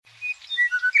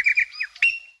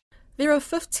There are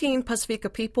 15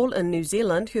 Pasifika people in New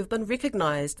Zealand who have been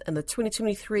recognised in the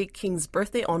 2023 King's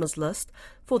Birthday Honours list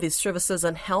for their services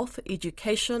in health,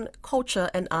 education, culture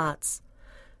and arts.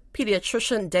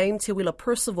 Paediatrician Dame Te Wila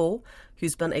Percival,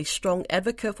 who's been a strong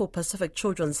advocate for Pacific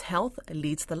children's health,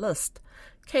 leads the list.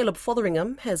 Caleb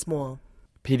Fotheringham has more.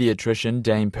 Paediatrician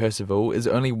Dame Percival is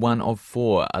only one of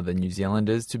 4 other New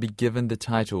Zealanders to be given the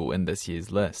title in this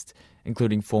year's list,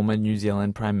 including former New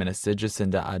Zealand Prime Minister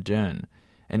Jacinda Ardern.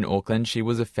 In Auckland, she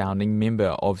was a founding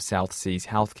member of South Seas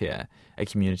Healthcare, a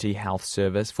community health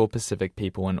service for Pacific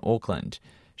people in Auckland.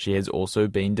 She has also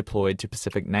been deployed to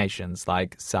Pacific nations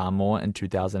like Samoa in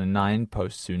 2009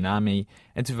 post-tsunami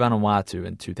and to Vanuatu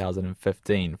in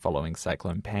 2015 following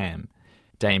Cyclone Pam.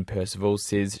 Dame Percival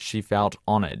says she felt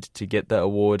honoured to get the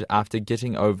award after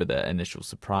getting over the initial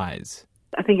surprise.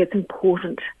 I think it's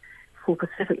important for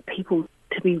Pacific people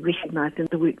to be recognised in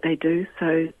the work they do,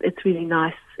 so it's really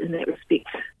nice in that respect.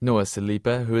 Noa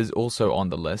Salipa, who is also on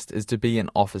the list, is to be an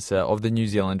officer of the New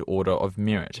Zealand Order of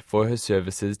Merit for her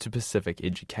services to Pacific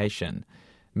education.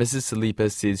 Mrs. Salipa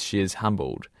says she is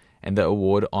humbled, and the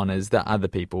award honours the other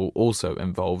people also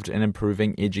involved in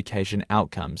improving education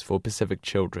outcomes for Pacific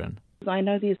children. I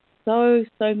know there's so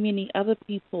many other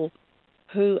people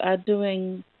who are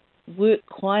doing work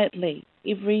quietly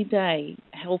every day,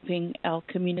 helping our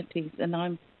communities, and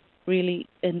I'm really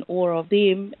in awe of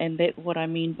them, and that's what I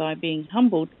mean by being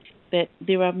humbled, that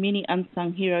there are many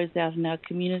unsung heroes out in our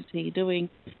community doing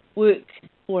work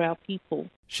for our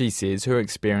people. She says her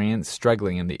experience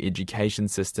struggling in the education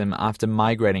system after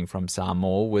migrating from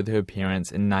Samoa with her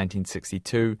parents in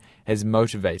 1962 has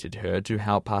motivated her to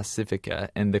help Pasifika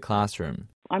in the classroom.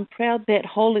 I'm proud that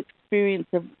whole experience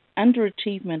of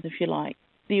underachievement, if you like.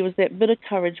 There was that bit of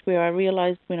courage where I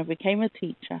realised when I became a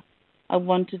teacher, I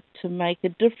wanted to make a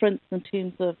difference in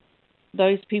terms of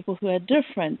those people who are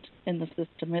different in the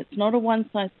system. It's not a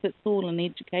one-size-fits-all in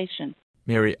education.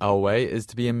 Mary Alway is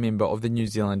to be a member of the New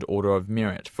Zealand Order of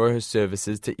Merit for her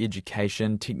services to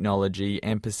education, technology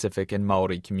and Pacific and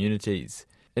Māori communities.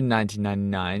 In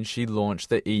 1999, she launched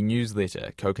the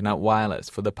e-newsletter Coconut Wireless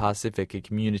for the Pasifika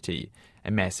community,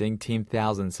 amassing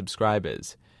 10,000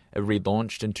 subscribers. It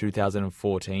relaunched in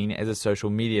 2014 as a social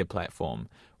media platform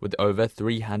with over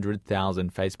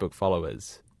 300,000 Facebook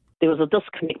followers. There was a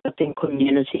disconnect between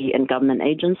community and government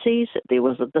agencies. There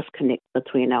was a disconnect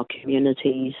between our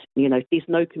communities. There's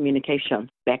no communication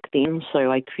back then,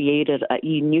 so I created an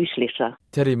e-newsletter.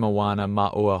 Tere Moana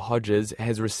Maua Hodges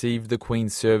has received the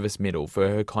Queen's Service Medal for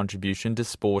her contribution to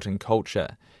sport and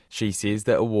culture. She says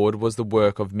the award was the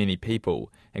work of many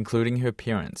people, including her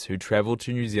parents, who travelled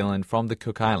to New Zealand from the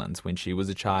Cook Islands when she was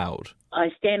a child. I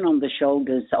stand on the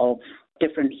shoulders of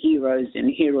different heroes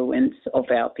and heroines of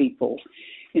our people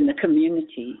in the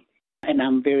community, and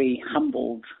I'm very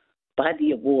humbled by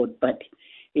the award, but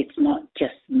it's not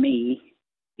just me,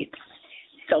 it's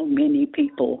so many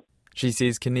people. She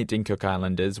says connecting Cook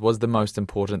Islanders was the most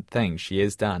important thing she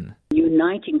has done.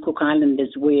 Uniting Cook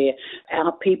Islanders, where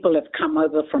our people have come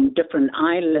over from different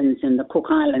islands in the Cook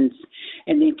Islands,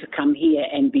 and then to come here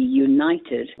and be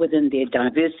united within their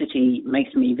diversity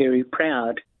makes me very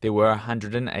proud. There were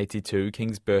 182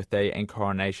 King's Birthday and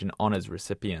Coronation Honours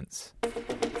recipients.